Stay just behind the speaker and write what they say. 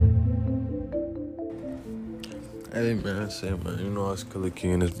Hey man, say man, you know us Killer Key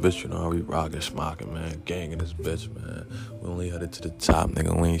in this bitch, you know how we rockin', smockin', man, gang in this bitch, man. We only headed to the top,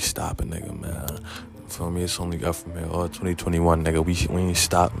 nigga. We ain't stopping, nigga, man. You feel me? It's only up from here. All 2021, nigga. We ain't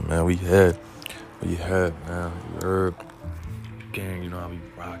stopping, man. We here, man. You heard, gang. You know how we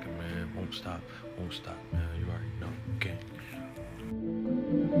rockin', man. Won't stop, man. You already know.